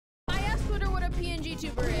PNG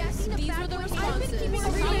tuber is. These were the responses.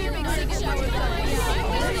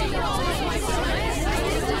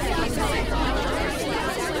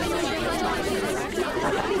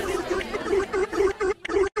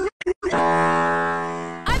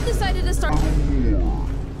 I've decided to start.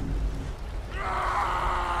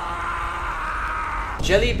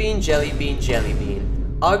 Jellybean, Jellybean, Jellybean.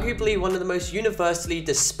 Arguably one of the most universally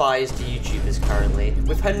despised YouTubers currently,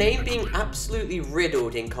 with her name being absolutely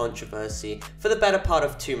riddled in controversy for the better part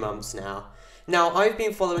of 2 months now. Now, I've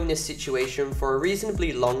been following this situation for a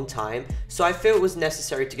reasonably long time, so I feel it was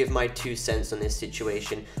necessary to give my 2 cents on this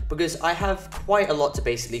situation, because I have quite a lot to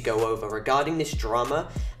basically go over regarding this drama,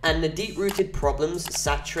 and the deep-rooted problems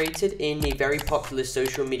saturated in the very popular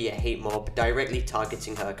social media hate mob directly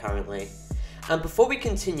targeting her currently. And before we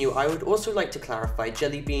continue, I would also like to clarify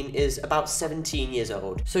Jellybean is about 17 years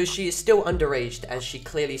old, so she is still underage as she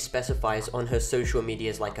clearly specifies on her social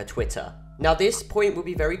medias like her Twitter. Now this point will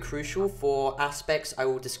be very crucial for aspects I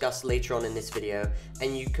will discuss later on in this video,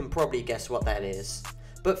 and you can probably guess what that is.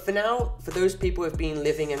 But for now, for those people who have been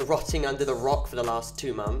living and rotting under the rock for the last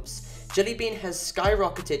 2 months, Jellybean has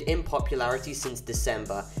skyrocketed in popularity since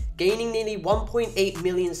December, gaining nearly 1.8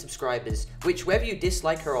 million subscribers, which whether you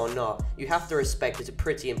dislike her or not, you have to respect is a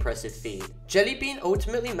pretty impressive feat. Jellybean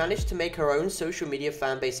ultimately managed to make her own social media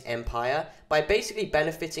fanbase empire by basically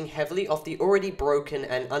benefiting heavily off the already broken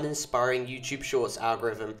and uninspiring YouTube Shorts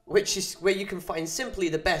algorithm, which is where you can find simply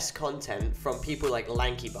the best content from people like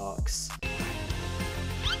LankyBox.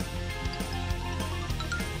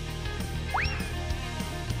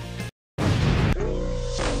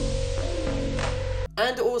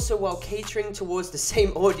 And also while catering towards the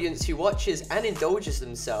same audience who watches and indulges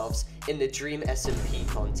themselves in the Dream SMP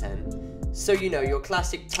content. So you know, your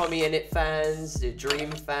classic Tommy Innit fans, the Dream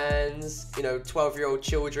fans, you know, 12-year-old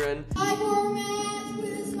children.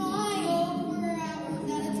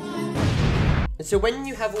 And so when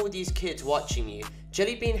you have all these kids watching you,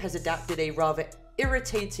 Jellybean has adapted a rather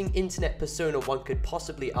irritating internet persona, one could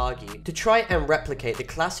possibly argue, to try and replicate the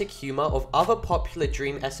classic humor of other popular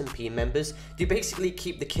Dream SMP members to basically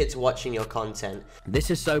keep the kids watching your content.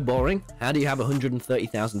 This is so boring. How do you have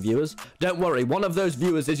 130,000 viewers? Don't worry, one of those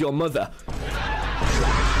viewers is your mother.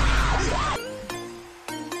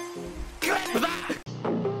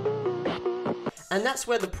 And that's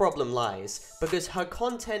where the problem lies, because her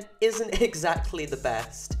content isn't exactly the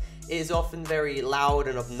best. It is often very loud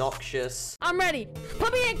and obnoxious. I'm ready.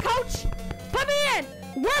 Put me in, coach. Put me in.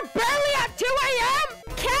 We're barely at 2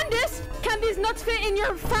 a.m. Candace, can these nuts fit in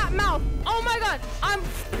your fat mouth? Oh my god, I'm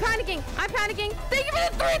panicking. I'm panicking. Thank you for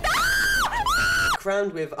the 3. Ah!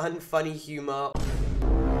 Crowned with unfunny humor.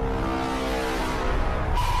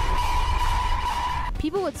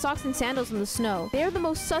 People with socks and sandals in the snow. They are the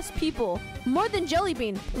most sus people. More than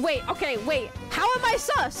Jellybean. Wait, okay, wait. How am I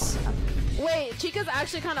sus? Wait, Chica's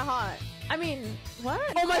actually kind of hot. I mean, what?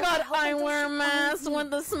 Oh my god, I wear masks with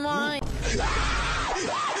the smile.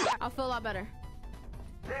 I'll feel a lot better.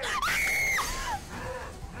 No!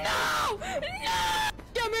 No!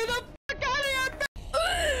 Get me the fuck out of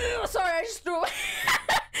here! Sorry, I just threw away.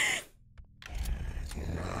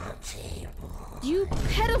 You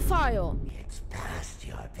pedophile! It's past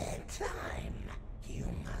your bedtime. You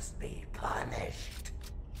must be punished.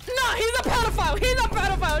 No, he's a pedophile! He's a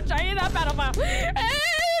pedophile, chat! He's a pedophile! No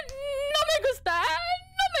me gusta!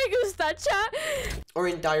 No me gusta, chat! Or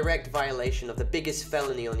in direct violation of the biggest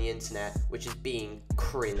felony on the internet, which is being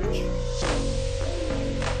cringe.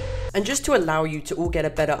 And just to allow you to all get a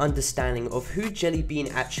better understanding of who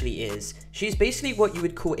Jellybean actually is, she's basically what you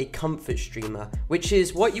would call a comfort streamer, which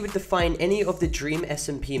is what you would define any of the Dream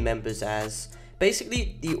SMP members as.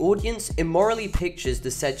 Basically, the audience immorally pictures the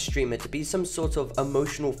said streamer to be some sort of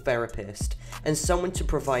emotional therapist and someone to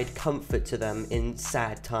provide comfort to them in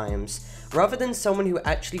sad times, rather than someone who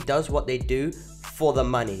actually does what they do for the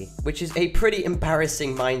money, which is a pretty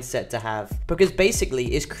embarrassing mindset to have, because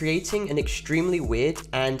basically it's creating an extremely weird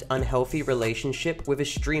and unhealthy relationship with a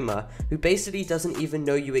streamer who basically doesn't even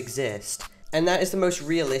know you exist. And that is the most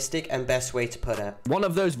realistic and best way to put it. One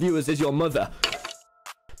of those viewers is your mother.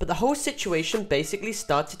 But the whole situation basically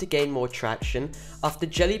started to gain more traction after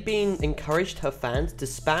Jellybean encouraged her fans to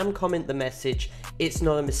spam comment the message, "It's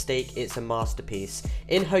not a mistake, it's a masterpiece,"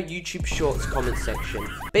 in her YouTube Shorts comment section,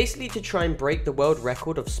 basically to try and break the world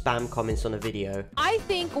record of spam comments on a video. I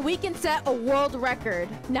think we can set a world record.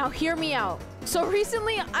 Now hear me out. So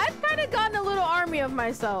recently, I've kind of gotten a little army of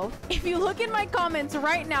myself. If you look in my comments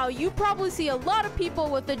right now, you probably see a lot of people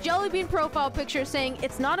with the Jellybean profile picture saying,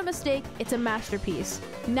 "It's not a mistake, it's a masterpiece."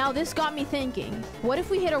 Now this got me thinking, what if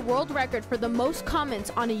we hit a world record for the most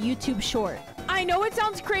comments on a YouTube short? I know it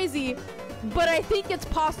sounds crazy, but I think it's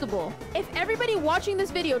possible. If everybody watching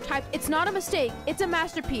this video typed, "It's not a mistake, it's a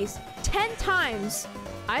masterpiece," 10 times,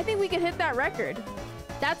 I think we could hit that record.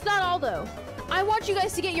 That's not all though. I want you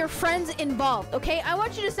guys to get your friends involved, okay? I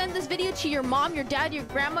want you to send this video to your mom, your dad, your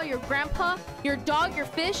grandma, your grandpa, your dog, your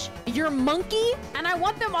fish, your monkey, and I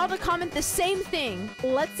want them all to comment the same thing.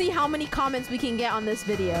 Let's see how many comments we can get on this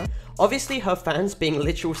video. Obviously, her fans, being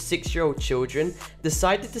literal 6-year-old children,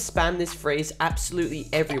 decided to spam this phrase absolutely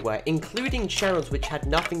everywhere, including channels which had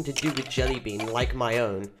nothing to do with Jellybean, like my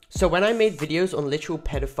own. So when I made videos on literal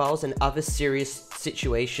pedophiles and other serious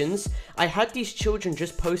situations, I had these children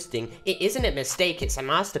just posting, "It isn't a mistake, it's a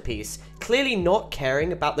masterpiece," clearly not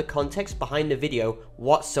caring about the context behind the video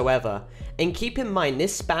whatsoever. And keep in mind,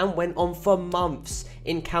 this spam went on for months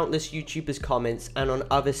in countless YouTubers' comments and on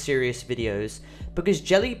other serious videos, because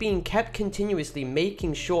Jellybean kept continuously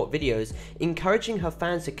making short videos encouraging her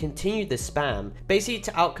fans to continue the spam, basically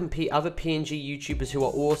to outcompete other PNG YouTubers who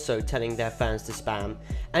are also telling their fans to spam.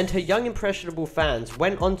 And her young impressionable fans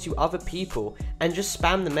went on to other people and just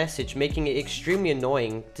spammed the message, making it extremely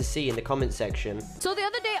annoying to see in the comment section. So the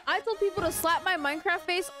other day, I told people to slap my Minecraft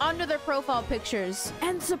face under their profile pictures,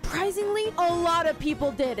 and surprisingly, a lot of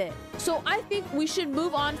people did it. So I think we should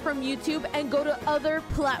move on from YouTube and go to other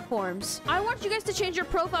platforms. I want you guys to change your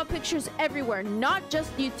profile pictures everywhere, not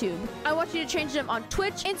just YouTube. I want you to change them on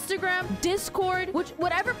Twitch, Instagram, Discord,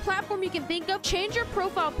 whatever platform you can think of. Change your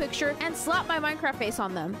profile picture and slap my Minecraft face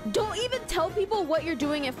on them. Don't even tell people what you're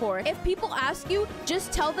doing it for. If people ask you,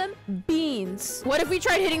 just tell them beans. What if we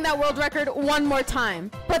tried hitting that world record one more time?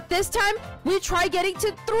 But this time, we try getting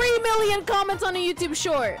to 3 million comments on a YouTube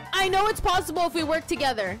short. I know it's possible if we work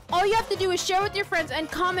together. All you have to do is share with your friends and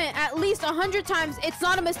comment at least 100 times, "It's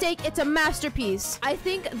not a mistake, it's a masterpiece." I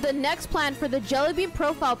think the next plan for the Jellybean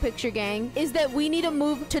profile picture gang is that we need to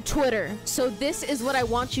move to Twitter. So this is what I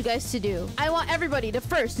want you guys to do. I want everybody to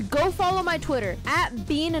first go follow my Twitter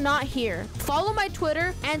 @BeanNotHere. Follow my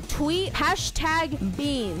Twitter and tweet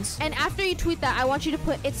 #beans. And after you tweet that, I want you to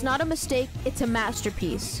put, "It's not a mistake, it's a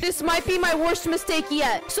masterpiece." This might be my worst mistake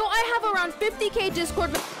yet. So I have around 50k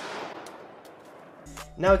Discord.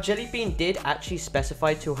 Now, Jellybean did actually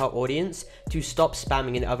specify to her audience to stop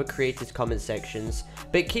spamming in other creators' comment sections,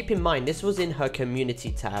 but keep in mind this was in her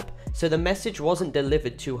community tab, so the message wasn't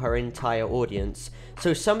delivered to her entire audience,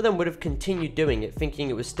 so some of them would have continued doing it thinking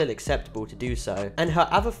it was still acceptable to do so, and her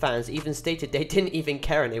other fans even stated they didn't even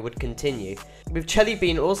care and they would continue, with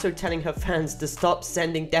Jellybean also telling her fans to stop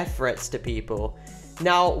sending death threats to people.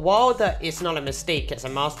 Now, while the "It's not a mistake, it's a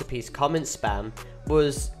masterpiece" comment spam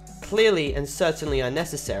was clearly and certainly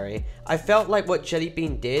unnecessary, I felt like what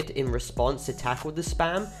Jellybean did in response to tackle the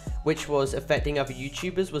spam, which was affecting other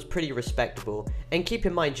YouTubers, was pretty respectable. And keep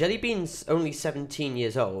in mind, Jellybean's only 17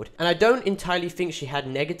 years old, and I don't entirely think she had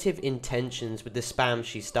negative intentions with the spam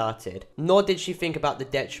she started, nor did she think about the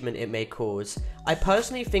detriment it may cause. I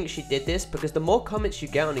personally think she did this because the more comments you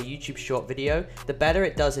get on a YouTube short video, the better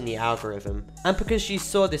it does in the algorithm, and because she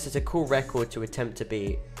saw this as a cool record to attempt to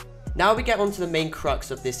beat. Now we get on to the main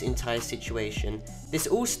crux of this entire situation. This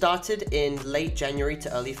all started in late January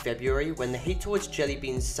to early February when the hate towards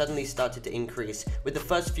Jellybean suddenly started to increase, with the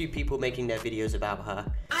first few people making their videos about her.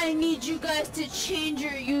 I need you guys to change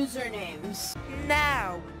your usernames.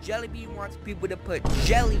 Now, Jellybean wants people to put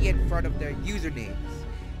jelly in front of their usernames.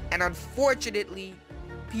 And unfortunately,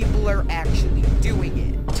 people are actually doing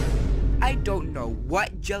it. I don't know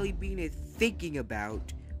what Jellybean is thinking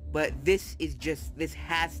about, but this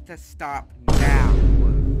has to stop now.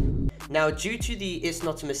 Now, due to the "It's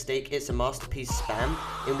not a mistake, it's a masterpiece" spam,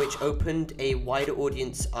 in which opened a wider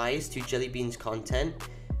audience's eyes to Jellybean's content,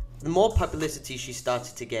 the more publicity she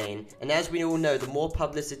started to gain. And as we all know, the more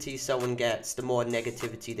publicity someone gets, the more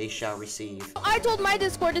negativity they shall receive. I told my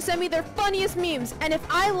Discord to send me their funniest memes, and if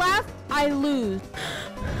I laugh, I lose.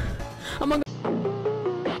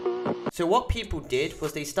 So what people did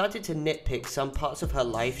was they started to nitpick some parts of her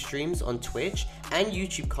live streams on Twitch and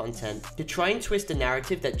YouTube content to try and twist the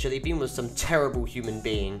narrative that Jellybean was some terrible human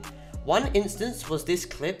being. One instance was this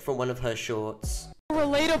clip from one of her shorts.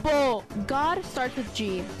 Relatable. God starts with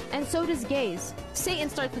G, and so does gays. Satan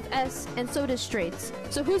starts with S, and so does straights.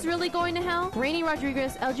 So who's really going to hell? Rainy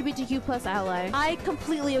Rodriguez, LGBTQ+ ally. I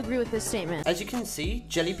completely agree with this statement. As you can see,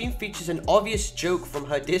 Jellybean features an obvious joke from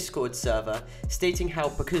her Discord server, stating how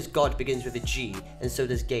because God begins with a G, and so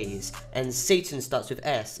does gays, and Satan starts with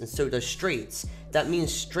S, and so does straights, that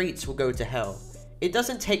means straights will go to hell. It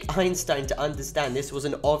doesn't take Einstein to understand this was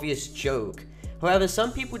an obvious joke. However,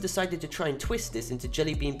 some people decided to try and twist this into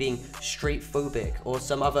Jellybean being straightphobic or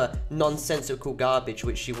some other nonsensical garbage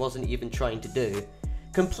which she wasn't even trying to do.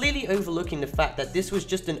 completely overlooking the fact that this was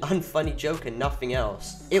just an unfunny joke and nothing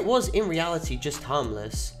else. It was in reality just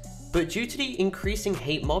harmless. But due to the increasing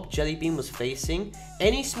hate mob Jellybean was facing,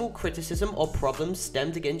 any small criticism or problems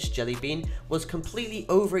stemmed against Jellybean was completely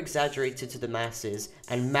over-exaggerated to the masses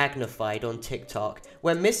and magnified on TikTok,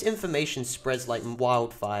 where misinformation spreads like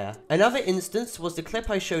wildfire. Another instance was the clip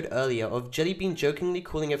I showed earlier of Jellybean jokingly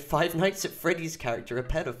calling a Five Nights at Freddy's character a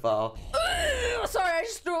pedophile. Sorry, I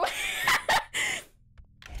just threw it.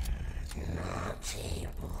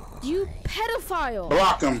 You pedophile!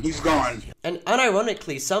 Block him, he's gone. And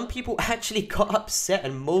unironically, some people actually got upset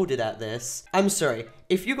and molded at this. I'm sorry,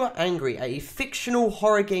 if you got angry at a fictional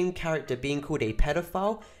horror game character being called a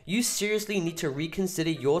pedophile, you seriously need to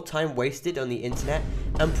reconsider your time wasted on the internet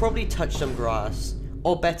and probably touch some grass.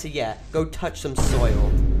 Or better yet, go touch some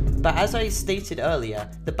soil. But as I stated earlier,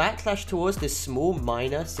 the backlash towards this small,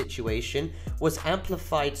 minor situation was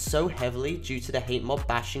amplified so heavily due to the hate mob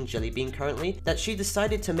bashing Jellybean currently that she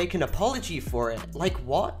decided to make an apology for it. Like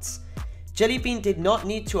what? Jellybean did not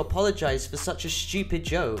need to apologize for such a stupid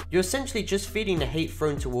joke. You're essentially just feeding the hate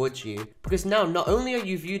thrown towards you, because now not only are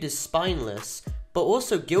you viewed as spineless, but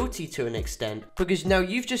also guilty to an extent, because now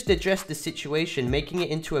you've just addressed the situation, making it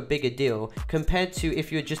into a bigger deal compared to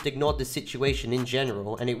if you had just ignored the situation in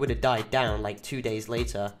general and it would have died down like 2 days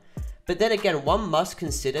later. But then again, one must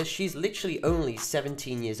consider she's literally only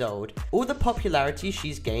 17 years old. All the popularity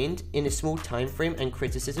she's gained in a small time frame and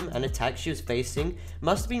criticism and attacks she was facing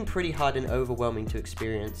must have been pretty hard and overwhelming to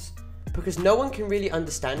experience. Because no one can really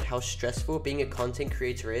understand how stressful being a content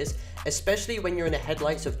creator is, especially when you're in the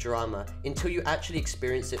headlights of drama, until you actually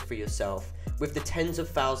experience it for yourself, with the tens of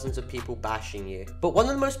thousands of people bashing you. But one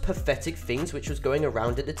of the most pathetic things which was going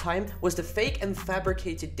around at the time was the fake and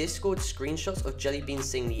fabricated Discord screenshots of Jellybean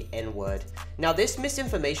saying the N-word. Now this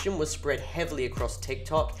misinformation was spread heavily across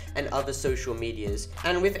TikTok and other social medias,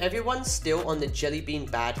 and with everyone still on the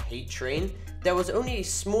Jellybean bad hate train, there was only a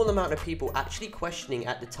small amount of people actually questioning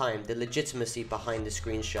at the time the legitimacy behind the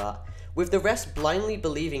screenshot, with the rest blindly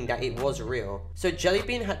believing that it was real. So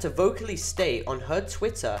Jellybean had to vocally state on her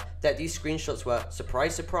Twitter that these screenshots were,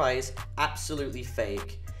 surprise surprise, absolutely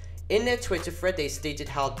fake. In their Twitter thread they stated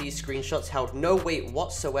how these screenshots held no weight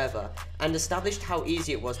whatsoever and established how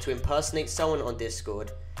easy it was to impersonate someone on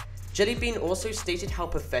Discord. Jellybean also stated how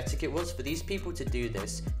pathetic it was for these people to do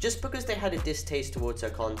this, just because they had a distaste towards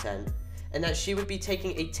her content, and that she would be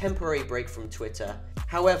taking a temporary break from Twitter.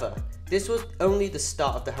 However, this was only the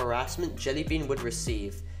start of the harassment Jellybean would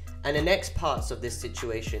receive, and the next parts of this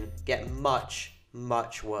situation get much,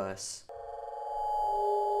 much worse.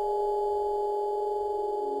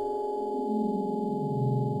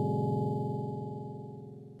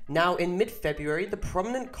 Now, in mid-February, the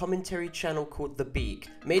prominent commentary channel called The Beak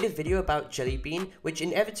made a video about Jellybean, which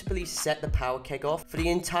inevitably set the power keg off for the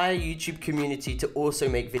entire YouTube community to also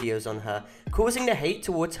make videos on her, causing the hate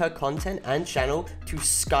towards her content and channel to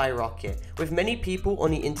skyrocket, with many people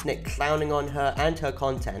on the internet clowning on her and her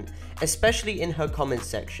content, especially in her comment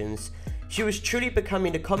sections. She was truly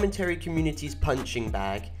becoming the commentary community's punching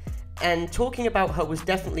bag, and talking about her was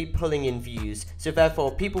definitely pulling in views, so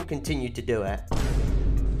therefore people continued to do it.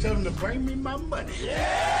 Tell him to bring me my money.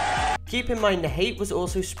 Yeah! Keep in mind the hate was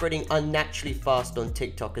also spreading unnaturally fast on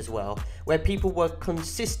TikTok as well, where people were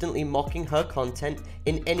consistently mocking her content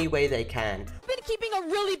in any way they can. I've been keeping a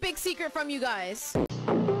really big secret from you guys.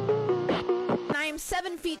 I am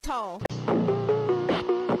 7 feet tall.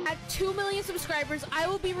 At 2 million subscribers, I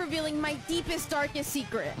will be revealing my deepest, darkest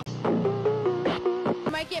secret. I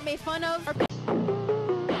might get made fun of.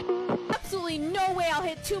 Absolutely no way I'll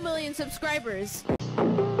hit 2 million subscribers.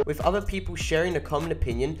 With other people sharing the common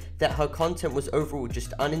opinion that her content was overall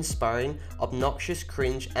just uninspiring, obnoxious,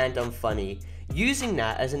 cringe, and unfunny, using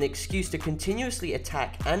that as an excuse to continuously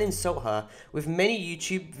attack and insult her, with many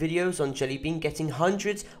YouTube videos on Jellybean getting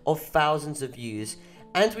hundreds of thousands of views,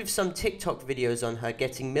 and with some TikTok videos on her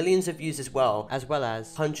getting millions of views as well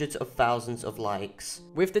as hundreds of thousands of likes.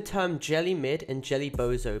 With the term Jelly Mid and Jelly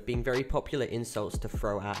Bozo being very popular insults to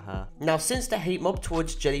throw at her. Now, since the hate mob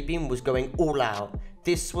towards Jellybean was going all out,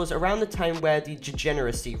 this was around the time where the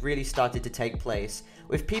degeneracy really started to take place,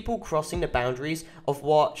 with people crossing the boundaries of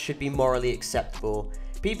what should be morally acceptable.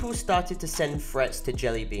 People started to send threats to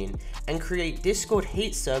Jellybean and create Discord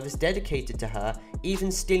hate servers dedicated to her,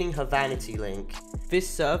 even stealing her vanity link. This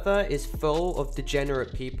server is full of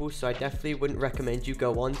degenerate people, so I definitely wouldn't recommend you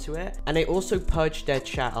go onto it. And they also purged their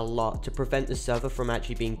chat a lot to prevent the server from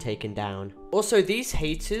actually being taken down. Also, these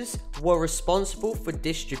haters were responsible for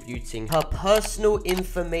distributing her personal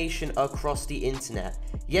information across the internet.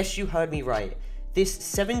 Yes, you heard me right. This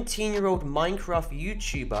 17-year-old Minecraft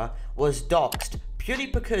YouTuber was doxxed purely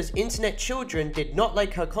because internet children did not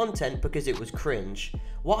like her content because it was cringe.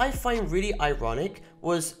 What I find really ironic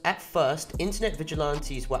was, at first, internet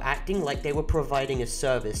vigilantes were acting like they were providing a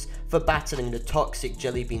service for battling the toxic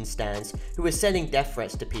Jellybean stans who were sending death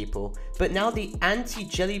threats to people, but now the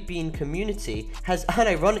anti-Jellybean community has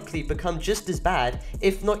unironically become just as bad,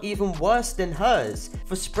 if not even worse than hers,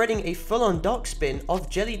 for spreading a full-on dox spin of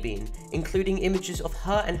Jellybean, including images of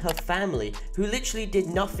her and her family, who literally did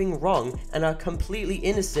nothing wrong and are completely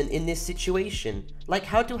innocent in this situation. Like,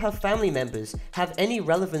 how do her family members have any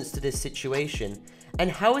relevance to this situation? And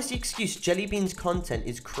how is the excuse Jellybean's content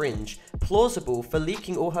is cringe plausible for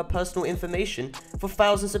leaking all her personal information for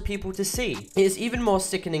thousands of people to see? It is even more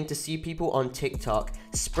sickening to see people on TikTok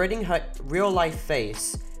spreading her real-life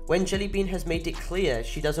face when Jellybean has made it clear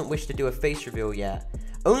she doesn't wish to do a face reveal yet,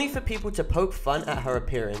 only for people to poke fun at her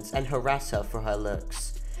appearance and harass her for her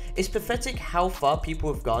looks. It's pathetic how far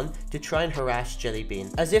people have gone to try and harass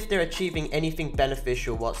Jellybean, as if they're achieving anything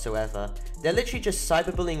beneficial whatsoever. They're literally just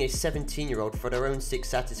cyberbullying a 17-year-old for their own sick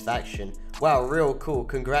satisfaction. Wow, real cool,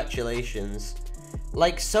 congratulations.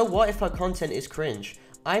 Like, so what if her content is cringe?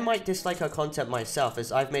 I might dislike her content myself,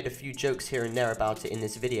 as I've made a few jokes here and there about it in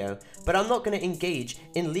this video, but I'm not going to engage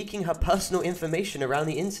in leaking her personal information around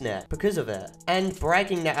the internet because of it, and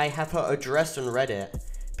bragging that I have her address on Reddit.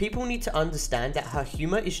 People need to understand that her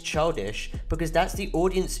humor is childish because that's the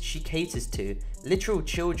audience she caters to, literal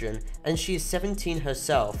children, and she is 17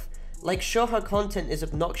 herself. Like, sure, her content is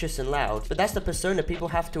obnoxious and loud, but that's the persona people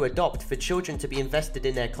have to adopt for children to be invested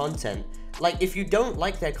in their content. Like, if you don't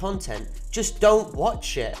like their content, just don't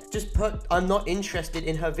watch it. Just put "I'm not interested"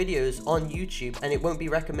 in her videos on YouTube and it won't be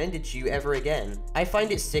recommended to you ever again. I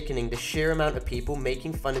find it sickening the sheer amount of people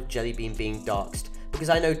making fun of Jellybean being doxxed, because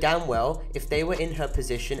I know damn well if they were in her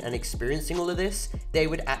position and experiencing all of this, they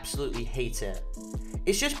would absolutely hate it.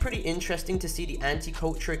 It's just pretty interesting to see the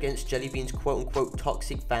anti-culture against Jellybean's quote-unquote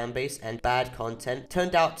toxic fanbase and bad content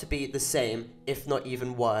turned out to be the same, if not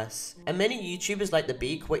even worse. And many YouTubers like The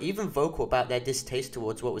Beak were even vocal about their distaste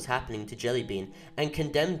towards what was happening to Jellybean and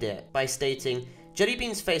condemned it by stating,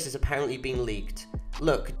 "Jellybean's face has apparently been leaked.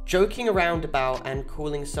 Look, joking around about and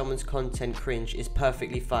calling someone's content cringe is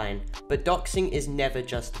perfectly fine, but doxing is never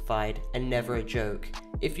justified and never a joke.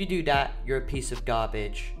 If you do that, you're a piece of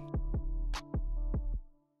garbage."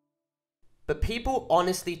 But people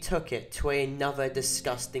honestly took it to another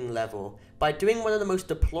disgusting level by doing one of the most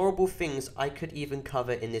deplorable things I could even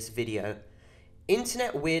cover in this video.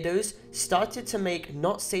 Internet weirdos started to make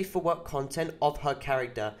not safe for work content of her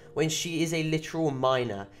character when she is a literal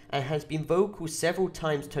minor and has been vocal several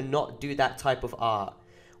times to not do that type of art.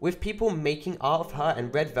 With people making art of her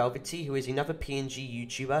and RedVelvety, who is another PNG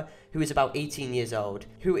YouTuber who is about 18 years old,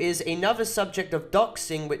 who is another subject of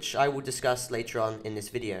doxing, which I will discuss later on in this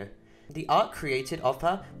video. The art created of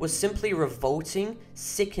her was simply revolting,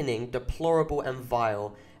 sickening, deplorable, and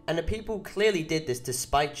vile, and the people clearly did this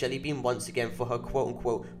despite Jellybean once again for her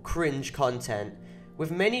quote-unquote cringe content,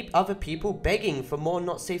 with many other people begging for more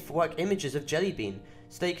not safe for work images of Jellybean,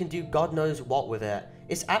 so they can do God knows what with it.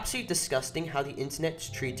 It's absolutely disgusting how the internet's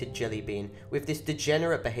treated Jellybean with this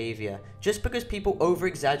degenerate behavior, just because people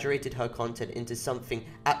over-exaggerated her content into something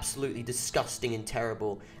absolutely disgusting and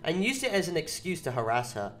terrible, and used it as an excuse to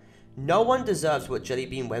harass her. No one deserves what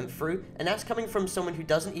Jellybean went through, and that's coming from someone who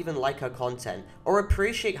doesn't even like her content or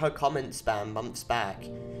appreciate her comment spam months back.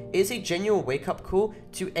 It is a genuine wake-up call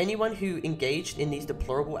to anyone who engaged in these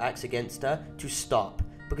deplorable acts against her to stop,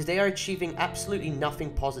 because they are achieving absolutely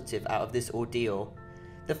nothing positive out of this ordeal.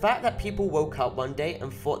 The fact that people woke up one day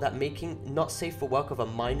and thought that making not safe for work of a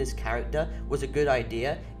minor's character was a good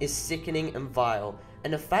idea is sickening and vile.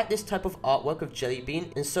 And the fact this type of artwork of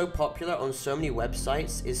Jellybean is so popular on so many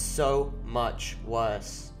websites is so much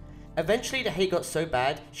worse. Eventually the hate got so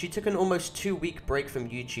bad, she took an almost 2-week break from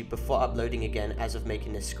YouTube before uploading again as of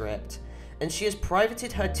making this script. And she has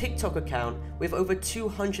privated her TikTok account with over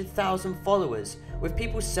 200,000 followers, with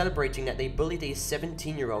people celebrating that they bullied a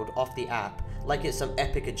 17-year-old off the app like it's some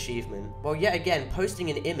epic achievement, while yet again posting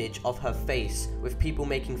an image of her face with people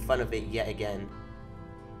making fun of it yet again.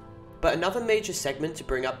 But another major segment to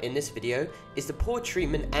bring up in this video is the poor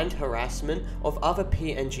treatment and harassment of other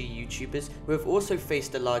PNG YouTubers who have also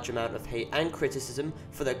faced a large amount of hate and criticism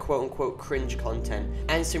for their quote-unquote cringe content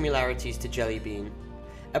and similarities to Jellybean.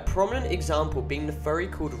 A prominent example being the furry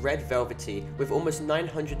called RedVelvety with almost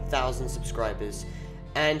 900,000 subscribers,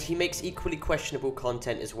 and he makes equally questionable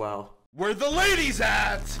content as well. Where the ladies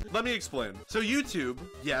at? Let me explain. So YouTube,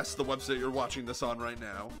 yes, the website you're watching this on right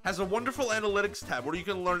now, has a wonderful analytics tab where you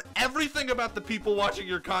can learn everything about the people watching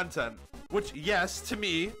your content. which, yes, to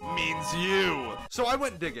me, means you. So I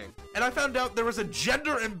went digging, and I found out there was a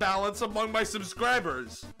gender imbalance among my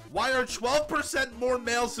subscribers. Why are 12% more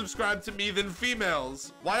males subscribed to me than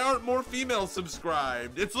females? Why aren't more females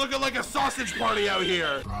subscribed? It's looking like a sausage party out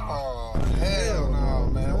here. Oh, hell no,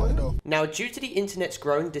 man. What the? Now, due to the internet's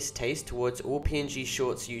growing distaste towards all PNG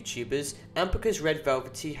Shorts YouTubers, and because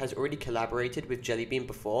RedVelvety has already collaborated with Jellybean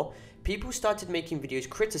before, people started making videos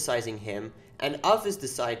criticizing him, and others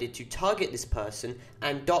decided to target this person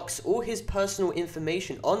and dox all his personal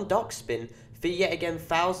information on Doxxed for yet again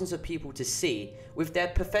thousands of people to see, with their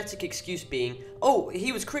pathetic excuse being, oh,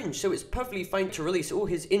 he was cringe, so it's perfectly fine to release all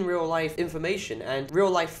his in real life information and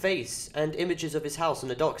real life face and images of his house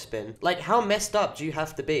on a Doxxed. Like, how messed up do you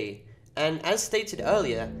have to be? And as stated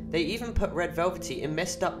earlier, they even put RedVelvety in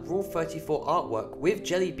messed up Rule 34 artwork with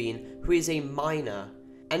Jellybean, who is a minor.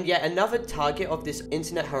 And yet another target of this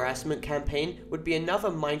internet harassment campaign would be another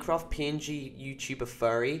Minecraft PNG YouTuber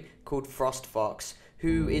furry called FrostFox,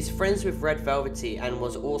 who is friends with RedVelvety and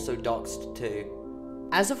was also doxxed too.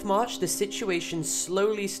 As of March, the situation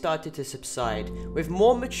slowly started to subside, with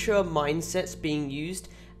more mature mindsets being used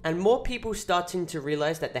and more people starting to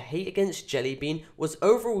realize that the hate against Jellybean was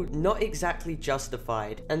overall not exactly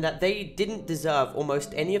justified, and that they didn't deserve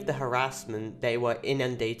almost any of the harassment they were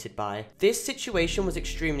inundated by. This situation was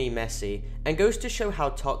extremely messy, and goes to show how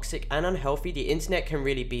toxic and unhealthy the internet can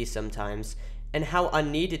really be sometimes, and how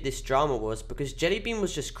unneeded this drama was because Jellybean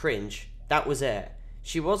was just cringe. That was it.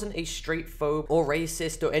 She wasn't a straightphobe or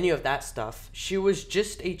racist or any of that stuff. She was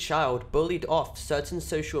just a child bullied off certain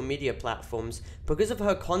social media platforms because of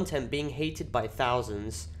her content being hated by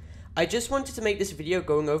thousands. I just wanted to make this video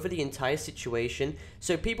going over the entire situation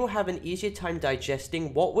so people have an easier time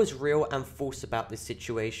digesting what was real and false about this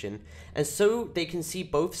situation, and so they can see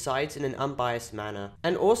both sides in an unbiased manner.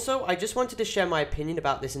 And also, I just wanted to share my opinion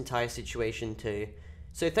about this entire situation too.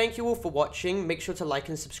 So thank you all for watching. Make sure to like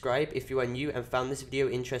and subscribe if you are new and found this video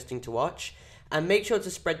interesting to watch, and make sure to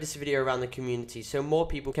spread this video around the community so more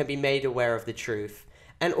people can be made aware of the truth.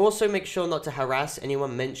 And also make sure not to harass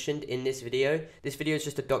anyone mentioned in this video. This video is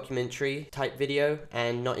just a documentary type video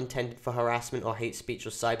and not intended for harassment or hate speech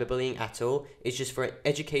or cyberbullying at all. It's just for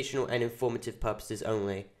educational and informative purposes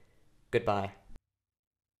only. Goodbye.